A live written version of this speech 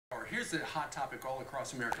here's the hot topic all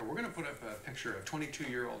across America. We're going to put up a picture of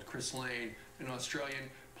 22-year-old Chris Lane, an Australian,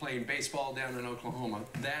 playing baseball down in Oklahoma.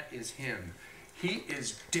 That is him. He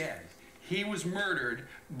is dead. He was murdered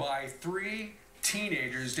by 3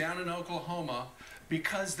 teenagers down in Oklahoma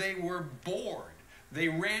because they were bored. They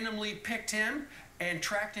randomly picked him and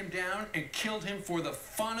tracked him down and killed him for the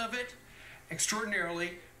fun of it.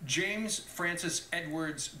 Extraordinarily, James Francis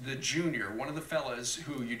Edwards the Jr., one of the fellas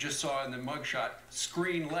who you just saw in the mugshot,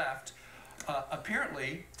 screen left,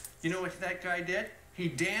 apparently, you know what that guy did? He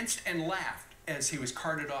danced and laughed as he was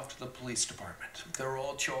carted off to the police department. They're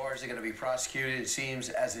all charged. They're going to be prosecuted, it seems,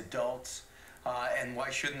 as adults. And why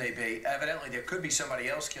shouldn't they be? Evidently, there could be somebody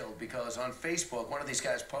else killed because on Facebook, one of these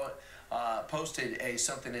guys posted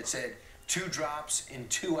something that said 2 drops in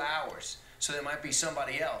 2 hours. So there might be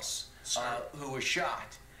somebody else who was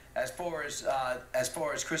shot. As far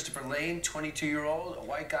as Christopher Lane, 22-year-old, a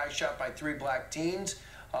white guy shot by 3 black teens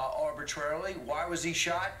arbitrarily. Why was he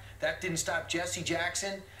shot? That didn't stop Jesse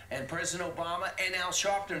Jackson and President Obama and Al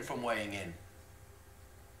Sharpton from weighing in.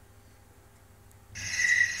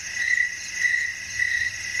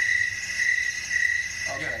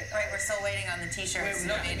 Okay. Right, we're still waiting on the T-shirts.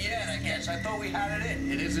 Nothing yet, I guess. I thought we had it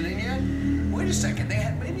in. It isn't in yet? Wait a second.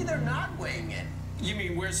 Maybe they're not weighing in. You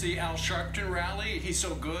mean, where's the Al Sharpton rally? He's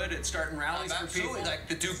so good at starting rallies for people. Absolutely, like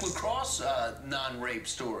the Duke Lacrosse non-rape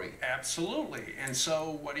story. Absolutely. And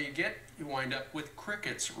so what do you get? You wind up with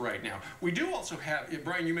crickets right now. We do also have,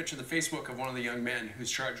 Brian, you mentioned the Facebook of one of the young men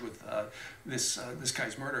who's charged with this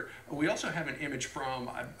guy's murder. We also have an image from,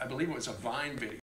 I believe it was a Vine video.